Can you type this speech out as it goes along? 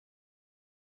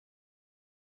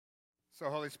So,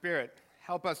 Holy Spirit,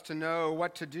 help us to know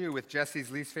what to do with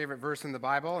Jesse's least favorite verse in the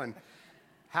Bible and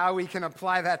how we can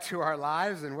apply that to our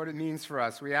lives and what it means for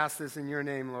us. We ask this in your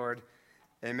name, Lord.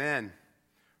 Amen.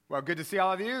 Well, good to see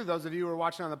all of you. Those of you who are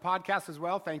watching on the podcast as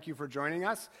well, thank you for joining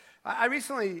us. I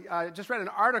recently just read an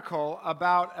article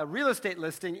about a real estate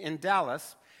listing in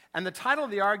Dallas, and the title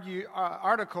of the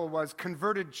article was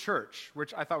Converted Church,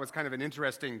 which I thought was kind of an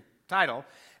interesting title.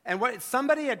 And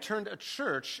somebody had turned a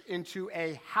church into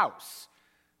a house,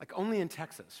 like only in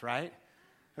Texas, right?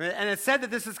 And it said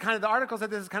that the article said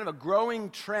this is kind of a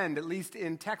growing trend, at least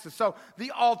in Texas. So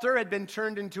the altar had been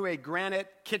turned into a granite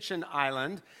kitchen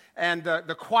island, and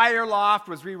the choir loft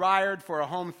was rewired for a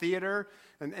home theater.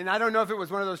 And I don't know if it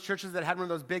was one of those churches that had one of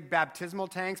those big baptismal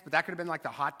tanks, but that could have been like the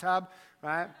hot tub,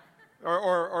 right?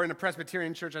 Or in a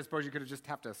Presbyterian church, I suppose you could just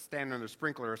have to stand under a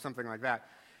sprinkler or something like that.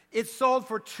 It sold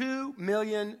for $2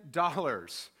 million, and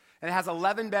it has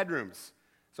 11 bedrooms.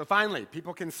 So finally,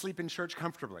 people can sleep in church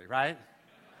comfortably, right?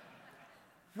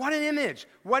 What an image.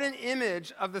 What an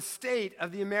image of the state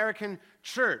of the American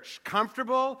church.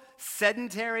 Comfortable,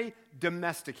 sedentary,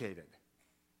 domesticated.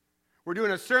 We're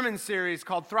doing a sermon series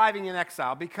called Thriving in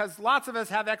Exile because lots of us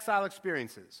have exile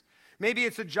experiences. Maybe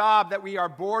it's a job that we are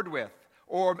bored with,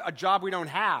 or a job we don't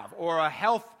have, or a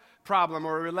health problem,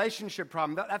 or a relationship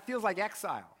problem. That feels like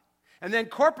exile. And then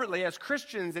corporately, as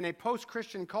Christians in a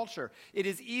post-Christian culture, it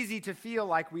is easy to feel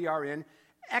like we are in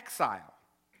exile.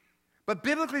 But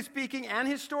biblically speaking and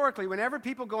historically, whenever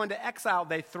people go into exile,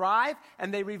 they thrive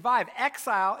and they revive.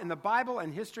 Exile in the Bible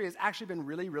and history has actually been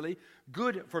really, really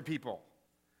good for people.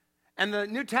 And the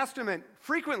New Testament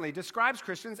frequently describes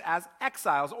Christians as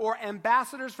exiles or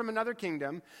ambassadors from another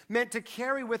kingdom meant to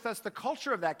carry with us the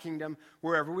culture of that kingdom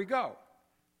wherever we go.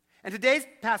 And today's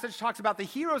passage talks about the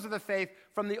heroes of the faith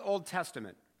from the Old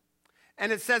Testament.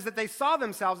 And it says that they saw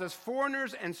themselves as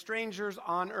foreigners and strangers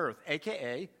on earth,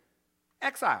 a.k.a.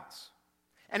 exiles.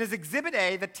 And as Exhibit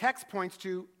A, the text points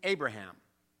to Abraham.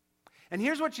 And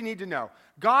here's what you need to know.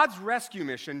 God's rescue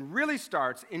mission really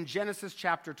starts in Genesis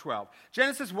chapter 12.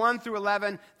 Genesis 1 through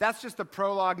 11, that's just the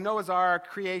prologue. Noah's Ark,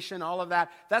 creation, all of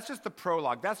that. That's just the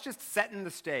prologue. That's just setting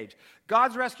the stage.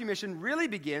 God's rescue mission really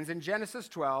begins in Genesis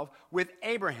 12 with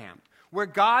Abraham, where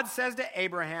God says to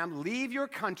Abraham, leave your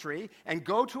country and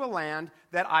go to a land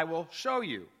that I will show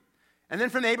you. And then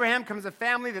from Abraham comes a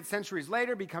family that centuries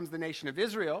later becomes the nation of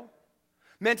Israel,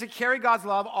 meant to carry God's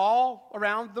love all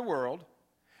around the world.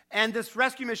 And this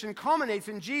rescue mission culminates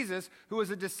in Jesus, who is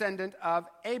a descendant of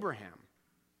Abraham.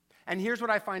 And here's what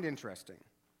I find interesting.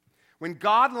 When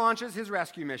God launches his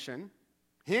rescue mission,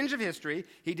 hinge of history,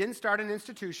 he didn't start an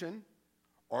institution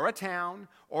or a town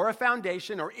or a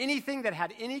foundation or anything that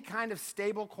had any kind of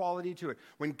stable quality to it.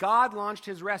 When God launched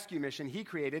his rescue mission, he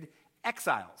created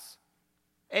exiles.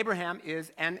 Abraham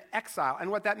is an exile.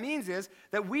 And what that means is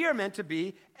that we are meant to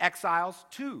be exiles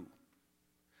too.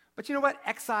 But you know what?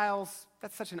 Exiles,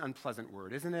 that's such an unpleasant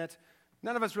word, isn't it?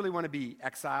 None of us really want to be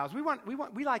exiles.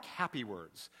 We like happy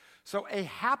words. So a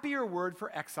happier word for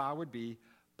exile would be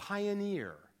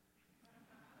pioneer.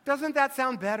 Doesn't that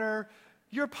sound better?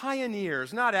 You're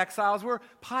pioneers, not exiles. We're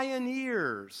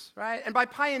pioneers, right? And by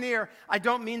pioneer, I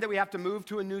don't mean that we have to move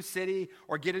to a new city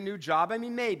or get a new job. I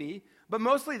mean, maybe. But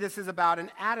mostly this is about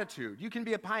an attitude. You can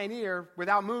be a pioneer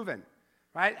without moving,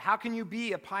 right? How can you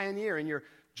be a pioneer in your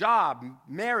job,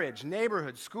 marriage,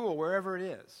 neighborhood, school, wherever it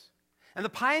is? And the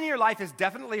pioneer life is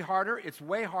definitely harder. It's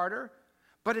way harder,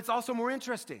 but it's also more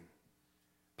interesting.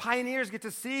 Pioneers get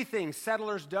to see things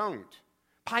settlers don't.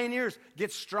 Pioneers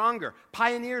get stronger.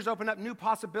 Pioneers open up new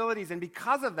possibilities, and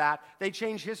because of that, they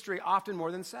change history often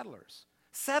more than settlers.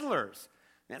 Settlers,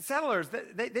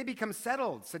 they become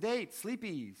settled, sedate,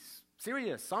 sleepy,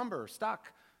 serious, somber,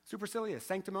 stuck, supercilious,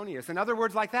 sanctimonious, and other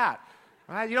words like that.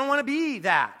 Right? You don't want to be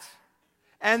that.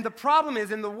 And the problem is,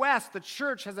 in the West, the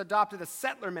church has adopted a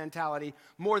settler mentality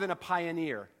more than a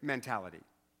pioneer mentality.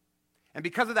 And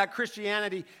because of that,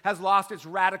 Christianity has lost its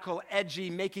radical,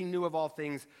 edgy, making new of all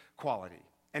things quality,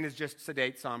 and is just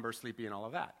sedate, somber, sleepy, and all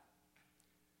of that.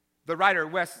 The writer,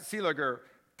 Wes Seeliger,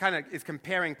 kind of is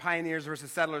comparing pioneers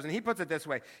versus settlers, and he puts it this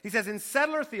way. He says, in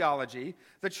settler theology,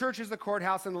 the church is the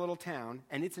courthouse in the little town,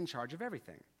 and it's in charge of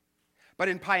everything. But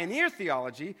in pioneer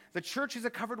theology, the church is a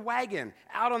covered wagon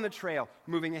out on the trail,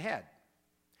 moving ahead.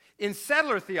 In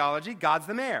settler theology, God's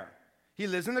the mayor. He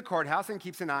lives in the courthouse and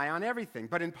keeps an eye on everything.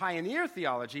 But in pioneer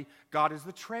theology, God is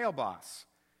the trail boss.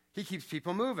 He keeps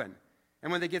people moving.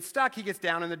 And when they get stuck, he gets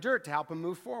down in the dirt to help them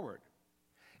move forward.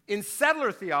 In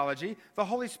settler theology, the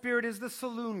Holy Spirit is the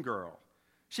saloon girl.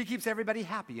 She keeps everybody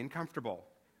happy and comfortable.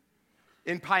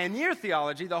 In pioneer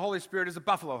theology, the Holy Spirit is a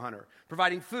buffalo hunter,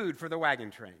 providing food for the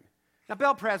wagon train. Now,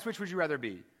 Bell Press, which would you rather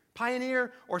be?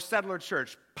 Pioneer or settler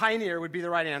church? Pioneer would be the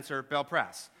right answer, Bell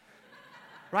Press.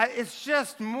 Right? It's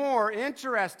just more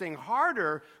interesting,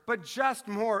 harder, but just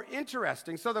more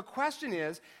interesting. So the question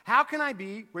is, how can I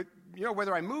be,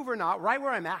 whether I move or not, right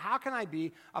where I'm at, how can I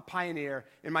be a pioneer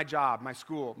in my job, my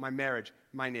school, my marriage,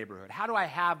 my neighborhood? How do I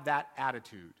have that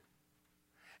attitude?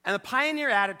 And the pioneer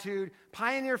attitude,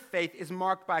 pioneer faith is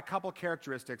marked by a couple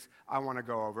characteristics I want to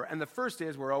go over. And the first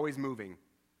is we're always moving.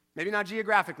 Maybe not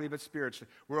geographically, but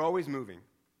spiritually. We're always moving.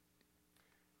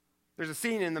 There's a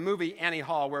scene in the movie Annie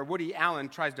Hall where Woody Allen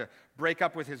tries to break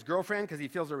up with his girlfriend because he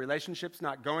feels a relationship's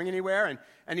not going anywhere.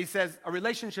 And he says, a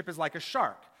relationship is like a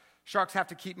shark. Sharks have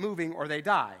to keep moving or they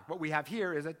die. What we have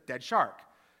here is a dead shark.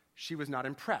 She was not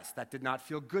impressed. That did not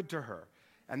feel good to her.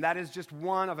 And that is just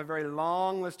one of a very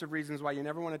long list of reasons why you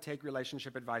never want to take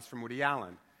relationship advice from Woody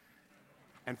Allen.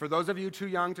 And for those of you too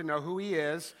young to know who he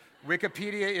is,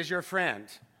 Wikipedia is your friend.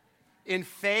 In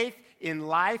faith, in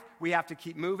life, we have to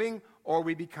keep moving or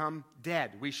we become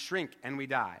dead. We shrink and we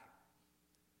die.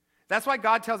 That's why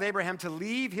God tells Abraham to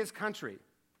leave his country.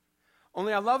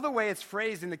 Only I love the way it's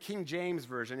phrased in the King James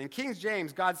Version. In King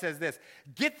James, God says this,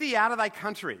 "Get thee out of thy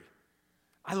country."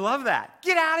 I love that.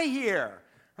 Get out of here.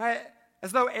 Right?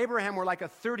 As though Abraham were like a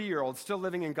 30-year-old still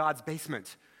living in God's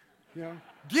basement.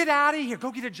 Get out of here.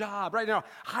 Go get a job. Right now,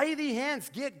 hide thee hence.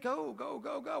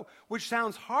 Go. Which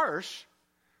sounds harsh,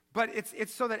 but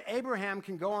it's so that Abraham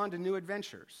can go on to new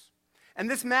adventures. And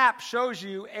this map shows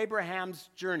you Abraham's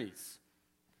journeys.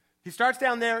 He starts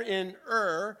down there in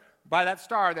Ur, by that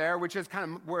star there, which is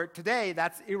kind of where today,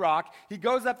 that's Iraq. He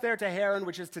goes up there to Haran,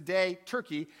 which is today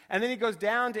Turkey, and then he goes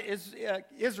down to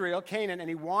Israel, Canaan, and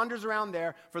he wanders around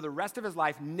there for the rest of his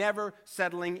life, never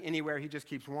settling anywhere. He just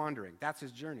keeps wandering. That's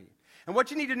his journey. And what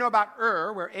you need to know about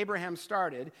Ur, where Abraham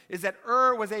started, is that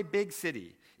Ur was a big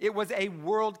city. It was a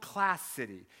world-class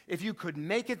city. If you could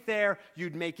make it there,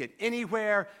 you'd make it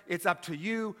anywhere. It's up to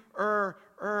you,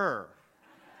 Ur.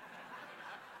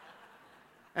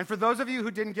 And for those of you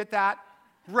who didn't get that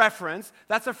reference,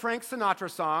 that's a Frank Sinatra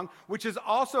song, which is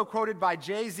also quoted by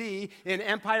Jay-Z in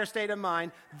Empire State of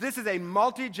Mind. This is a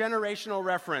multi-generational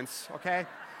reference, okay?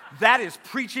 That is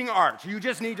preaching art. You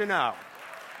just need to know.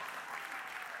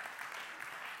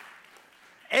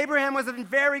 Abraham was in a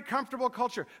very comfortable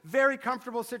culture, very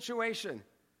comfortable situation.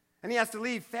 And he has to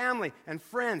leave family and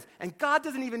friends. And God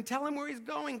doesn't even tell him where he's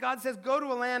going. God says, go to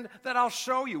a land that I'll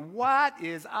show you. What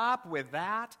is up with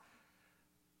that?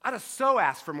 I'd have so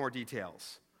asked for more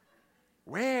details.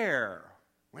 Where?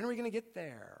 When are we going to get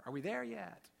there? Are we there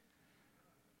yet?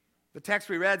 The text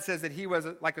we read says that he was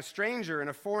like a stranger in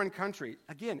a foreign country.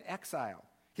 Again, exile.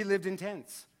 He lived in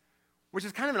tents, which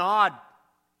is kind of an odd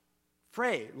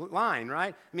line,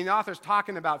 right? I mean, the author's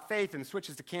talking about faith and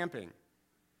switches to camping.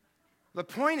 The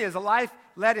point is, a life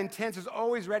led in tents is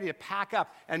always ready to pack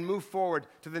up and move forward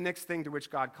to the next thing to which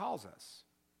God calls us.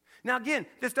 Now, again,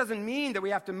 this doesn't mean that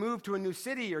we have to move to a new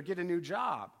city or get a new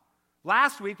job.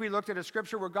 Last week, we looked at a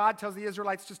scripture where God tells the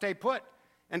Israelites to stay put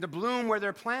and to bloom where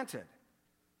they're planted.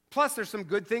 Plus, there's some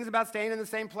good things about staying in the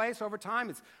same place over time.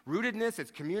 It's rootedness,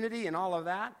 it's community, and all of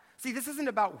that. See, this isn't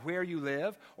about where you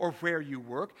live or where you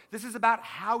work. This is about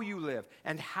how you live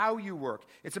and how you work.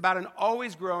 It's about an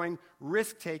always growing,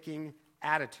 risk-taking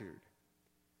attitude.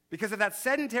 Because if that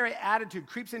sedentary attitude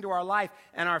creeps into our life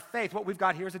and our faith, what we've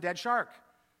got here is a dead shark.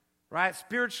 Right?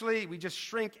 Spiritually, we just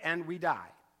shrink and we die.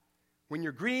 When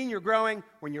you're green, you're growing.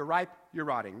 When you're ripe, you're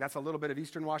rotting. That's a little bit of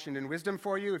Eastern Washington wisdom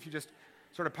for you. If you just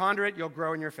sort of ponder it, you'll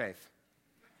grow in your faith.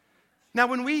 Now,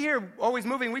 when we hear always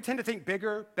moving, we tend to think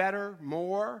bigger, better,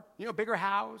 more. Bigger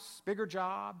house, bigger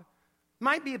job.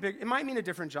 It might mean a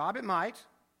different job. It might.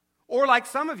 Or like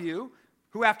some of you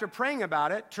who, after praying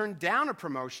about it, turned down a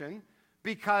promotion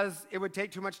because it would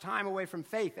take too much time away from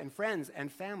faith and friends and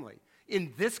family.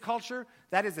 In this culture,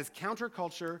 that is as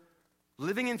counterculture,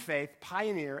 living in faith,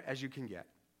 pioneer as you can get.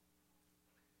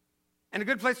 And a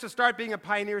good place to start being a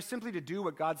pioneer is simply to do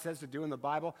what God says to do in the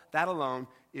Bible. That alone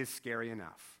is scary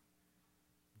enough.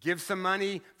 Give some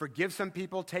money, forgive some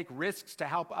people, take risks to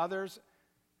help others,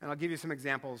 and I'll give you some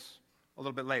examples a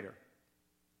little bit later.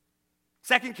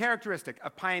 Second characteristic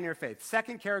of pioneer faith.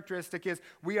 Second characteristic is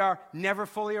we are never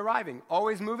fully arriving.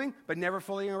 Always moving, but never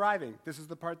fully arriving. This is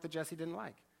the part that Jesse didn't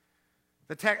like.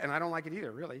 The text, and I don't like it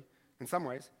either, really, in some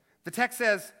ways. The text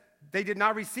says, they did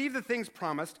not receive the things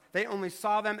promised. They only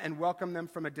saw them and welcomed them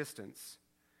from a distance.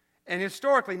 And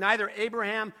historically, neither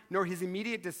Abraham nor his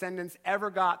immediate descendants ever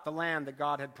got the land that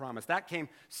God had promised. That came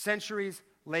centuries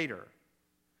later.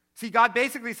 See, God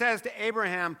basically says to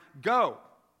Abraham, go.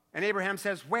 And Abraham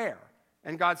says, where?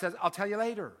 And God says, I'll tell you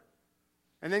later.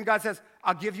 And then God says,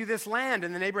 I'll give you this land.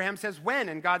 And then Abraham says, when?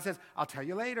 And God says, I'll tell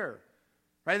you later.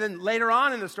 Right? Then later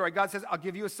on in the story, God says, I'll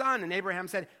give you a son. And Abraham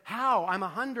said, how? I'm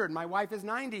 100. My wife is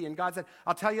 90. And God said,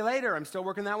 I'll tell you later. I'm still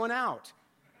working that one out.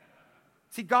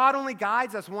 See, God only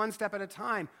guides us one step at a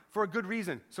time for a good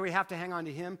reason. So we have to hang on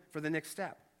to him for the next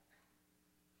step.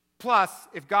 Plus,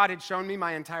 if God had shown me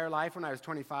my entire life when I was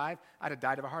 25, I'd have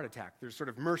died of a heart attack. There's sort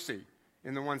of mercy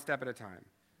in the one step at a time.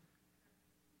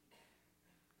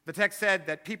 The text said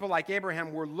that people like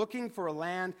Abraham were looking for a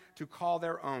land to call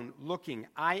their own. Looking,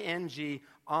 I-N-G,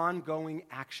 ongoing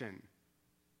action.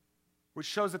 Which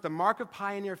shows that the mark of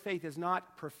pioneer faith is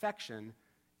not perfection,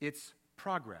 it's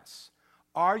progress.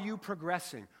 Are you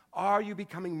progressing? Are you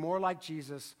becoming more like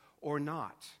Jesus or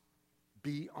not?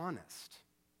 Be honest.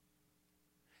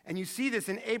 And you see this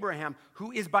in Abraham,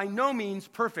 who is by no means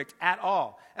perfect at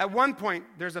all. At one point,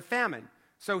 there's a famine.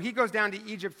 So he goes down to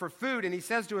Egypt for food, and he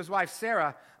says to his wife,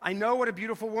 Sarah, I know what a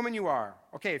beautiful woman you are.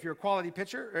 Okay, if you're a quality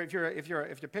pitcher, or if you're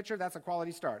a pitcher, that's a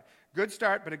quality start. Good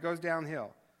start, but it goes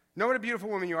downhill. Know what a beautiful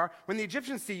woman you are. When the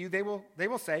Egyptians see you, they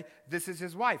will say, this is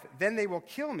his wife. Then they will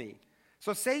kill me.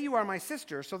 So say you are my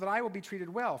sister, so that I will be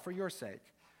treated well for your sake.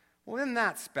 Well, isn't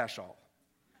that special?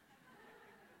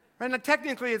 And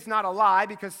technically, it's not a lie,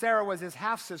 because Sarah was his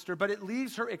half-sister, but it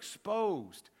leaves her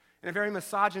exposed in a very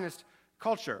misogynist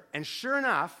culture. And sure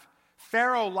enough,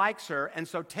 Pharaoh likes her and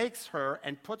so takes her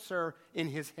and puts her in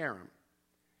his harem.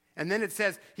 And then it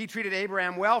says he treated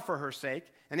Abraham well for her sake,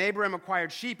 and Abraham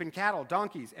acquired sheep and cattle,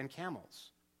 donkeys, and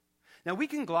camels. Now we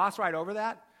can gloss right over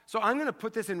that, so I'm going to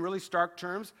put this in really stark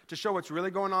terms to show what's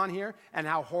really going on here and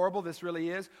how horrible this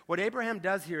really is. What Abraham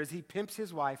does here is he pimps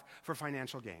his wife for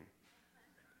financial gain.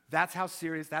 That's how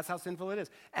serious, that's how sinful it is.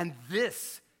 And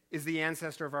this is the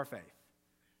ancestor of our faith.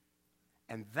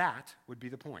 And that would be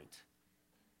the point.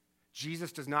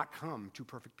 Jesus does not come to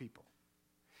perfect people.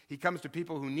 He comes to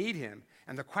people who need him,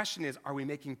 and the question is, are we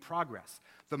making progress?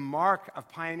 The mark of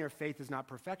pioneer faith is not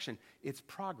perfection, it's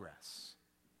progress.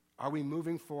 Are we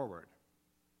moving forward?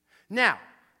 Now,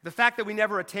 the fact that we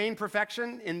never attain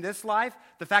perfection in this life,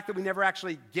 the fact that we never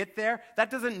actually get there, that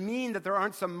doesn't mean that there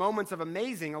aren't some moments of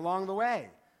amazing along the way.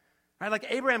 Right? Like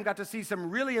Abraham got to see some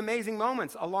really amazing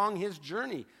moments along his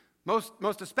journey.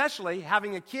 Most especially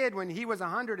having a kid when he was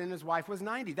 100 and his wife was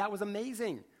 90. That was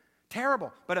amazing.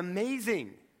 Terrible, but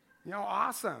amazing.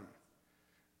 Awesome.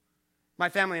 My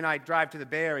family and I drive to the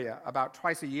Bay Area about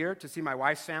twice a year to see my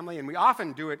wife's family, and we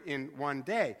often do it in one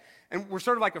day. And we're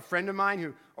sort of like a friend of mine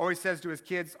who always says to his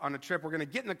kids on a trip, we're going to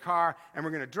get in the car and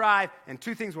we're going to drive, and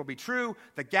two things will be true.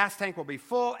 The gas tank will be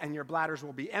full and your bladders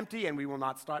will be empty, and we will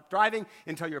not stop driving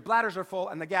until your bladders are full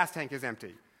and the gas tank is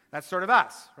empty. That's sort of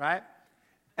us, right?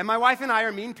 And my wife and I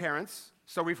are mean parents,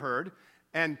 so we've heard,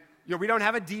 and we don't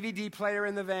have a DVD player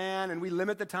in the van, and we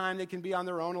limit the time they can be on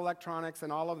their own electronics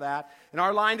and all of that. And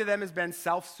our line to them has been,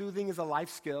 self-soothing is a life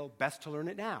skill, best to learn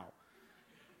it now.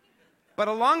 But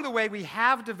along the way, we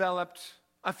have developed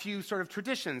a few sort of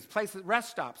traditions, places, rest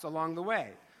stops along the way.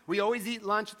 We always eat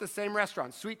lunch at the same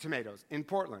restaurant, Sweet Tomatoes, in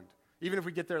Portland, even if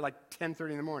we get there like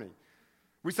 10:30 in the morning.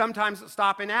 We sometimes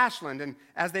stop in Ashland, and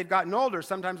as they've gotten older,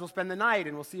 sometimes we'll spend the night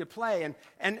and we'll see a play,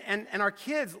 and our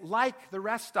kids like the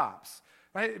rest stops,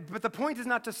 right? But the point is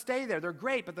not to stay there. They're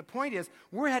great, but the point is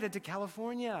we're headed to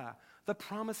California, the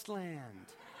promised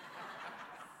land.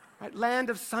 Right? Land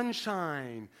of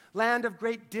sunshine, land of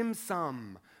great dim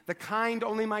sum, the kind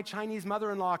only my Chinese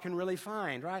mother-in-law can really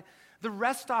find, right? The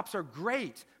rest stops are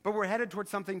great, but we're headed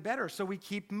towards something better, so we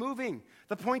keep moving.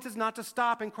 The point is not to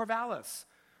stop in Corvallis.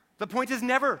 The point is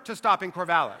never to stop in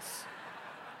Corvallis.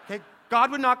 Okay?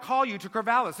 God would not call you to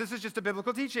Corvallis. This is just a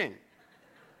biblical teaching.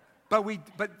 But we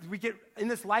get, in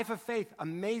this life of faith,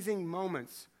 amazing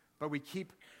moments, but we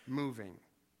keep moving.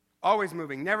 Always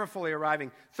moving, never fully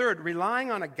arriving. Third,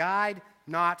 relying on a guide,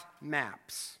 not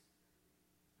maps.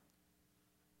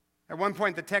 At one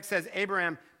point, the text says,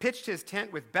 Abraham pitched his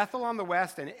tent with Bethel on the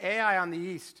west and Ai on the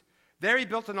east. There he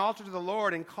built an altar to the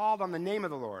Lord and called on the name of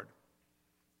the Lord.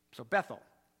 So Bethel.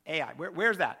 Ai,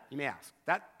 where's that, you may ask?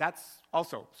 That's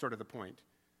also sort of the point.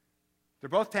 They're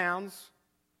both towns.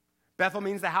 Bethel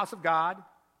means the house of God.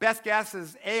 Best guess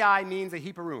is Ai means a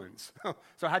heap of ruins.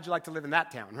 So how'd you like to live in that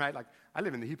town, right? Like, I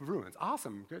live in the heap of ruins.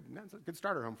 Awesome, good. That's a good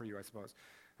starter home for you, I suppose.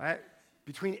 Right?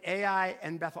 Between Ai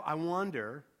and Bethel, I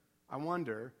wonder,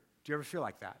 do you ever feel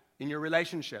like that? In your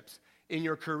relationships, in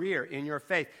your career, in your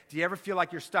faith, do you ever feel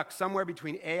like you're stuck somewhere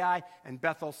between Ai and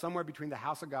Bethel, somewhere between the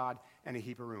house of God and a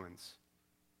heap of ruins?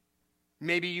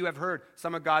 Maybe you have heard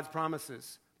some of God's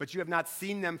promises, but you have not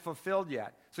seen them fulfilled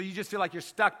yet. So you just feel like you're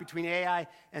stuck between Ai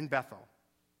and Bethel.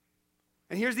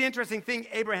 And here's the interesting thing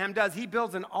Abraham does. He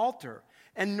builds an altar.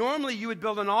 And normally you would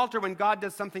build an altar when God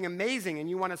does something amazing and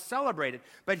you want to celebrate it.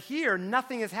 But here,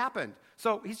 nothing has happened.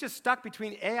 So he's just stuck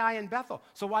between Ai and Bethel.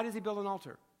 So why does he build an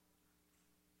altar?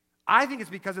 I think it's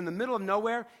because in the middle of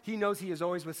nowhere, he knows he is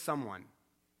always with someone.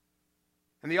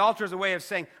 And the altar is a way of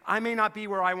saying, I may not be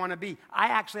where I want to be. I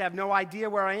actually have no idea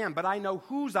where I am, but I know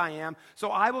whose I am, so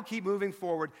I will keep moving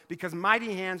forward because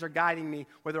mighty hands are guiding me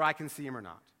whether I can see him or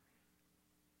not.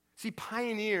 See,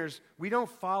 pioneers, we don't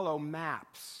follow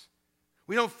maps.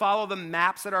 We don't follow the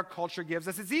maps that our culture gives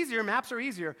us. It's easier, maps are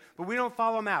easier, but we don't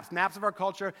follow maps. Maps of our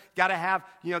culture, got to have,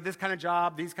 this kind of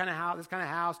job, this kind of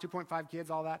house, 2.5 kids,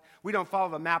 all that. We don't follow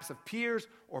the maps of peers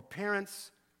or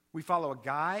parents. We follow a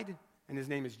guide, and his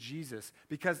name is Jesus.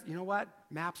 Because, you know what?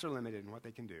 Maps are limited in what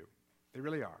they can do. They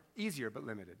really are. Easier, but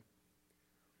limited.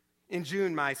 In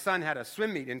June, my son had a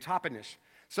swim meet in Toppenish.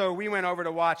 So we went over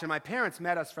to watch, and my parents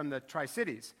met us from the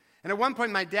Tri-Cities. And at one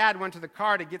point, my dad went to the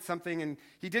car to get something, and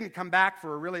he didn't come back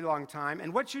for a really long time.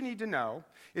 And what you need to know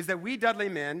is that we Dudley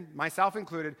men, myself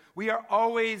included, we are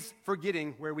always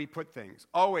forgetting where we put things.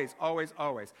 Always, always,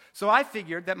 always. So I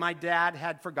figured that my dad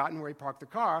had forgotten where he parked the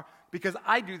car because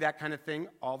I do that kind of thing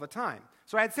all the time.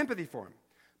 So I had sympathy for him,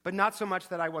 but not so much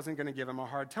that I wasn't going to give him a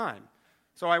hard time.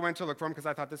 So I went to look for him because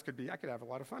I thought I could have a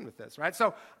lot of fun with this, right?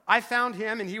 So I found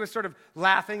him, and he was sort of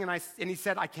laughing, and he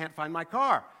said, I can't find my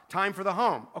car. Time for the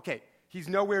home. Okay, he's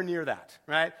nowhere near that,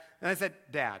 right? And I said,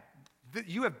 Dad,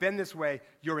 you have been this way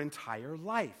your entire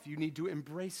life. You need to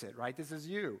embrace it, right? This is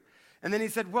you. And then he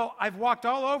said, well, I've walked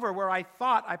all over where I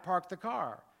thought I parked the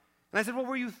car. And I said, well,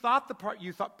 where you thought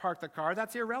parked the car,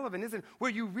 that's irrelevant, isn't it?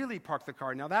 Where you really parked the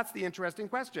car. Now, that's the interesting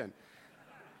question.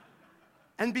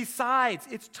 And besides,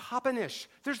 it's Toppenish.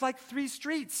 There's like 3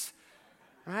 streets,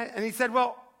 right? And he said,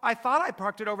 well, I thought I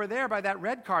parked it over there by that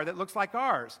red car that looks like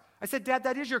ours. I said, Dad,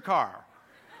 that is your car.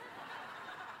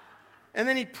 And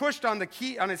then he pushed on his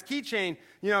keychain,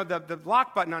 the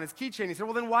lock button on his keychain. He said,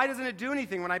 well, then why doesn't it do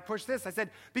anything when I push this? I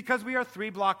said, because we are 3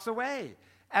 blocks away,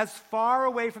 as far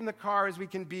away from the car as we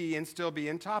can be and still be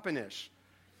in Toppenish.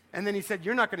 And then he said,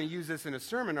 you're not going to use this in a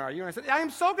sermon, are you? And I said, I am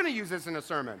so going to use this in a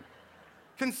sermon.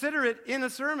 Consider it in a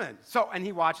sermon. And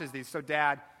he watches these. So,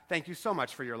 Dad, thank you so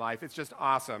much for your life. It's just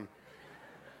awesome.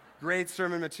 Great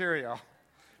sermon material.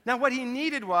 Now, what he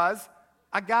needed was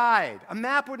a guide. A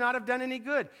map would not have done any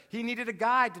good. He needed a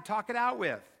guide to talk it out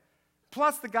with.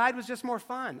 Plus, the guide was just more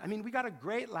fun. I mean, we got a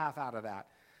great laugh out of that.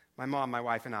 My mom, my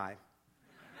wife, and I.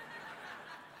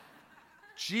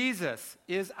 Jesus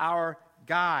is our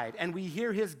guide, and we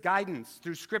hear his guidance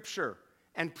through Scripture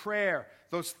and prayer,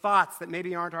 those thoughts that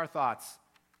maybe aren't our thoughts,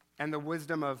 and the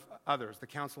wisdom of others, the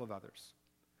counsel of others.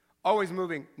 Always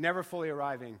moving, never fully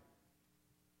arriving,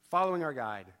 following our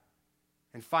guide,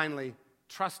 and finally,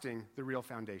 trusting the real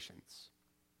foundations.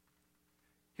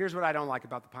 Here's what I don't like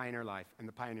about the pioneer life and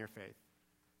the pioneer faith.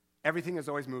 Everything is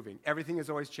always moving. Everything is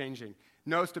always changing.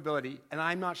 No stability, and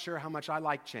I'm not sure how much I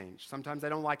like change. Sometimes I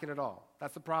don't like it at all.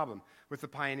 That's the problem with the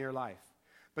pioneer life.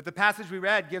 But the passage we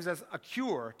read gives us a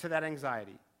cure to that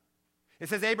anxiety. It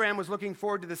says Abraham was looking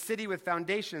forward to the city with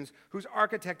foundations whose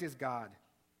architect is God.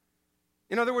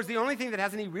 In other words, the only thing that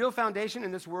has any real foundation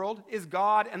in this world is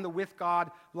God and the with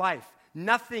God life.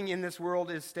 Nothing in this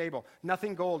world is stable.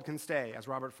 Nothing gold can stay, as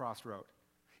Robert Frost wrote.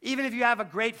 Even if you have a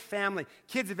great family,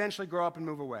 kids eventually grow up and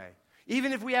move away.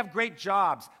 Even if we have great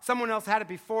jobs, someone else had it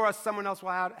before us, someone else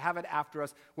will have it after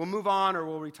us. We'll move on or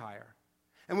we'll retire.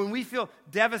 And when we feel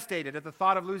devastated at the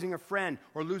thought of losing a friend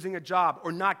or losing a job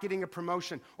or not getting a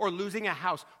promotion or losing a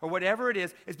house or whatever it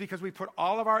is because we put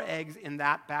all of our eggs in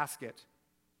that basket.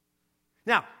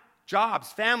 Now,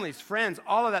 jobs, families, friends,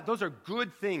 all of that, those are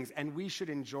good things and we should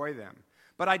enjoy them.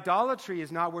 But idolatry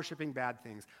is not worshiping bad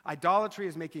things. Idolatry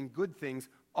is making good things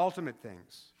ultimate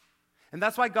things. And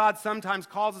that's why God sometimes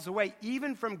calls us away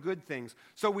even from good things,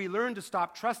 so we learn to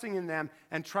stop trusting in them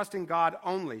and trust in God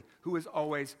only, who is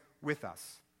always with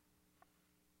us.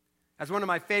 As one of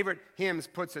my favorite hymns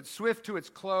puts it, swift to its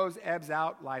close ebbs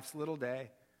out life's little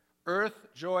day. Earth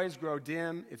joys grow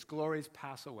dim, its glories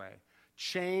pass away.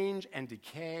 Change and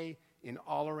decay in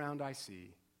all around I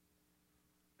see.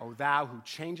 O thou who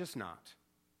changest not,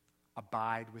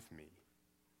 abide with me.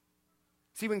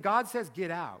 See, when God says get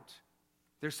out,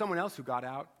 there's someone else who got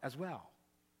out as well.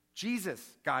 Jesus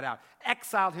got out,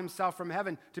 exiled himself from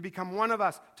heaven to become one of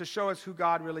us to show us who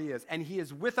God really is. And he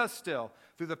is with us still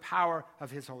through the power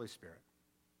of his Holy Spirit.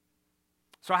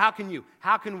 So how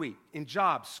can we, in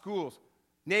jobs, schools,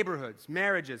 neighborhoods,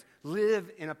 marriages, live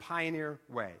in a pioneer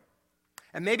way?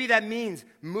 And maybe that means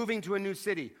moving to a new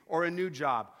city or a new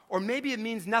job. Or maybe it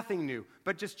means nothing new,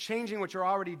 but just changing what you're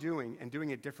already doing and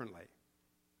doing it differently.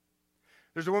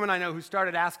 There's a woman I know who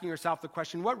started asking herself the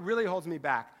question, what really holds me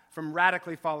back from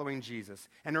radically following Jesus?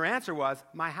 And her answer was,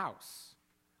 my house.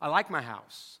 I like my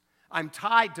house. I'm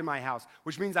tied to my house,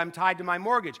 which means I'm tied to my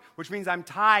mortgage, which means I'm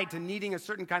tied to needing a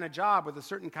certain kind of job with a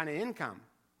certain kind of income.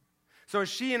 So as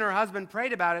she and her husband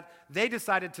prayed about it, they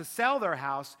decided to sell their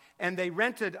house, and they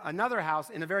rented another house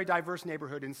in a very diverse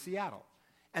neighborhood in Seattle.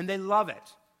 And they love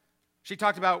it. She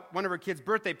talked about one of her kids'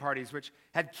 birthday parties, which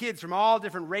had kids from all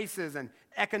different races and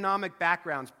economic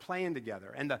backgrounds playing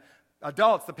together. And the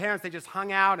adults, the parents, they just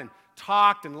hung out and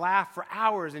talked and laughed for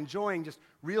hours, enjoying just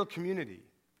real community.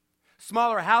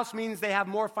 Smaller house means they have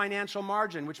more financial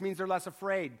margin, which means they're less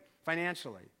afraid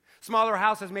financially. Smaller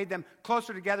house has made them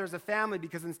closer together as a family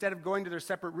because instead of going to their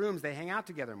separate rooms, they hang out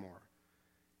together more.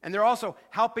 And they're also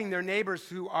helping their neighbors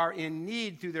who are in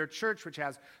need through their church, which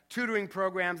has tutoring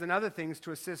programs and other things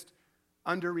to assist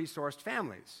under-resourced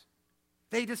families.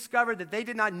 They discovered that they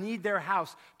did not need their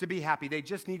house to be happy. They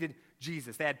just needed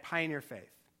Jesus. They had pioneer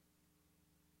faith.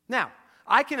 Now,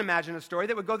 I can imagine a story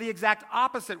that would go the exact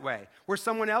opposite way, where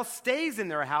someone else stays in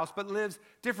their house but lives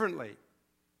differently.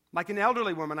 Like an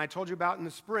elderly woman I told you about in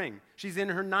the spring. She's in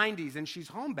her 90s and she's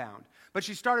homebound. But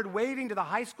she started waving to the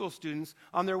high school students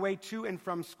on their way to and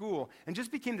from school and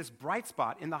just became this bright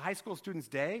spot in the high school students'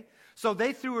 day. So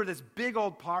they threw her this big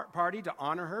old party to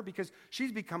honor her because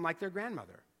she's become like their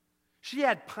grandmother. She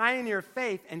had pioneer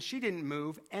faith and she didn't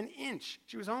move an inch.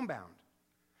 She was homebound.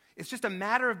 It's just a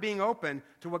matter of being open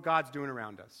to what God's doing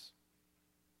around us.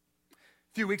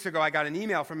 A few weeks ago, I got an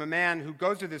email from a man who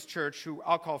goes to this church, who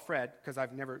I'll call Fred, because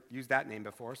I've never used that name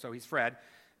before, so he's Fred.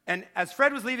 And as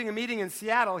Fred was leaving a meeting in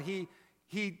Seattle, he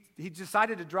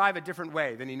decided to drive a different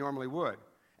way than he normally would.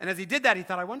 And as he did that, he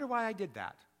thought, I wonder why I did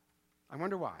that. I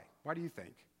wonder why. Why do you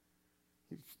think?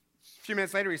 A few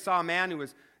minutes later, he saw a man who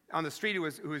was on the street who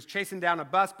was chasing down a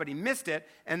bus, but he missed it,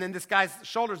 and then this guy's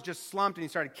shoulders just slumped, and he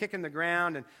started kicking the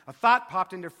ground, and a thought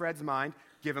popped into Fred's mind,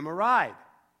 give him a ride.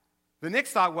 The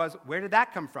next thought was, where did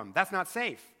that come from? That's not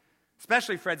safe.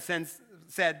 Especially, Fred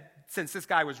said, since this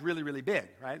guy was really, really big,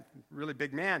 right? Really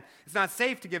big man. It's not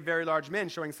safe to give very large men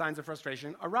showing signs of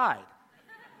frustration a ride.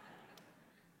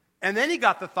 And then he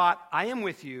got the thought, I am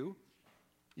with you.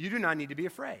 You do not need to be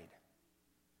afraid.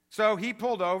 So he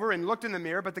pulled over and looked in the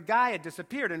mirror, but the guy had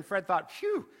disappeared, and Fred thought,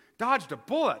 phew, dodged a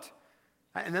bullet.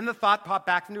 And then the thought popped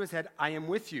back into his head, I am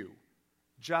with you.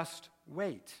 Just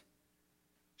wait.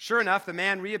 Sure enough, the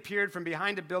man reappeared from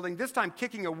behind a building, this time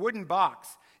kicking a wooden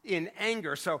box in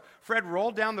anger. So Fred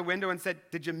rolled down the window and said,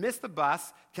 did you miss the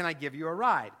bus? Can I give you a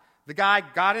ride? The guy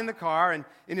got in the car, and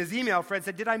in his email, Fred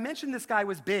said, did I mention this guy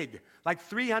was big? Like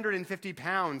 350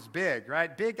 pounds big,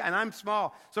 right? Big, and I'm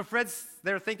small. So Fred's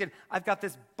there thinking, I've got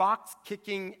this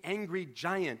box-kicking, angry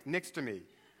giant next to me.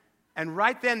 And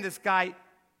right then, this guy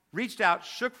reached out,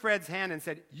 shook Fred's hand, and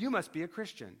said, you must be a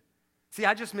Christian. See,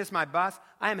 I just missed my bus.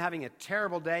 I am having a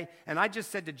terrible day, and I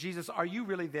just said to Jesus, are you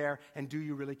really there, and do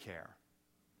you really care?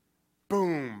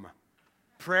 Boom.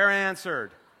 Prayer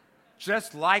answered.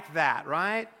 Just like that,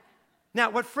 right? Now,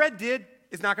 what Fred did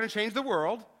is not going to change the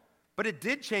world, but it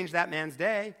did change that man's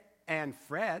day, and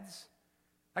Fred's.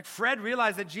 Like, Fred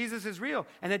realized that Jesus is real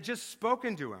and had just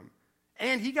spoken to him.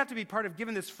 And he got to be part of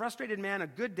giving this frustrated man a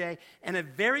good day and a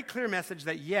very clear message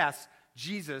that, yes,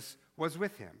 Jesus was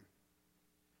with him.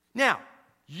 Now,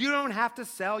 you don't have to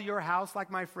sell your house like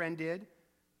my friend did,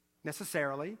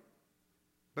 necessarily,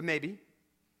 but maybe.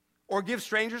 Or give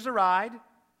strangers a ride,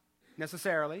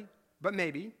 necessarily, but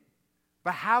maybe.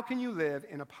 But how can you live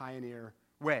in a pioneer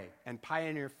way and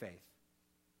pioneer faith?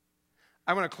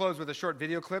 I want to close with a short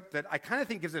video clip that I kind of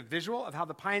think gives a visual of how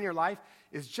the pioneer life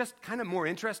is just kind of more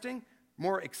interesting,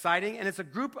 more exciting, and it's a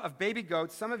group of baby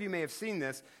goats. Some of you may have seen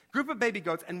this. Group of baby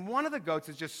goats, and one of the goats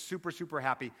is just super, super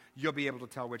happy. You'll be able to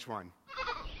tell which one.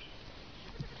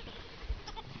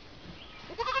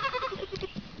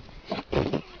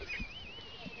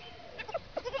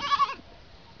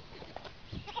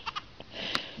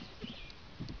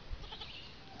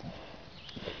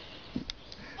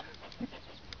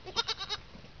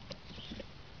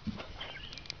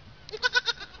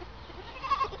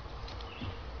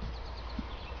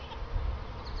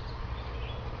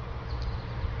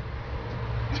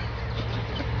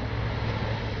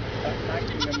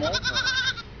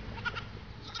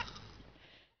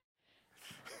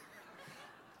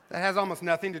 That has almost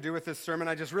nothing to do with this sermon.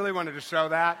 I just really wanted to show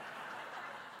that.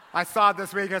 I saw it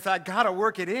this week. I said, I got to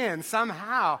work it in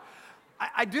somehow.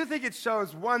 I do think it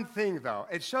shows one thing, though.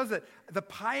 It shows that the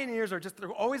pioneers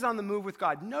they're always on the move with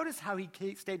God. Notice how he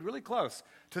stayed really close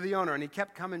to the owner, and he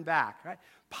kept coming back, right?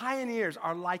 Pioneers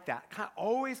are like that, kind of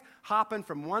always hopping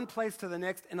from one place to the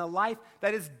next in a life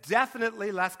that is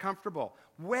definitely less comfortable,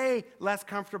 way less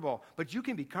comfortable. But you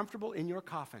can be comfortable in your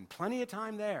coffin. Plenty of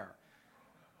time there.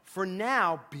 For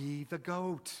now, be the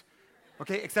goat.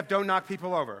 Okay, except don't knock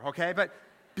people over, okay? But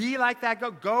be like that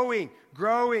goat, going,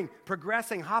 growing,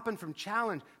 progressing, hopping from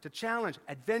challenge to challenge,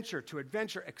 adventure to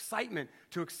adventure, excitement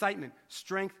to excitement,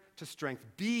 strength to strength.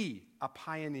 Be a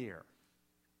pioneer.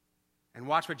 And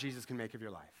watch what Jesus can make of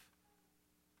your life.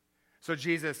 So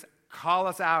Jesus, call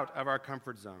us out of our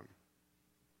comfort zone,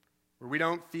 where we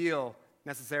don't feel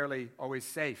necessarily always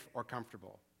safe or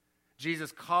comfortable.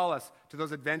 Jesus, call us to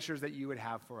those adventures that you would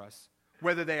have for us.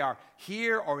 Whether they are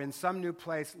here or in some new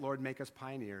place, Lord, make us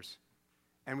pioneers.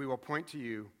 And we will point to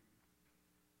you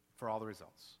for all the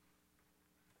results.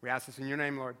 We ask this in your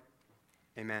name, Lord.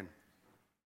 Amen.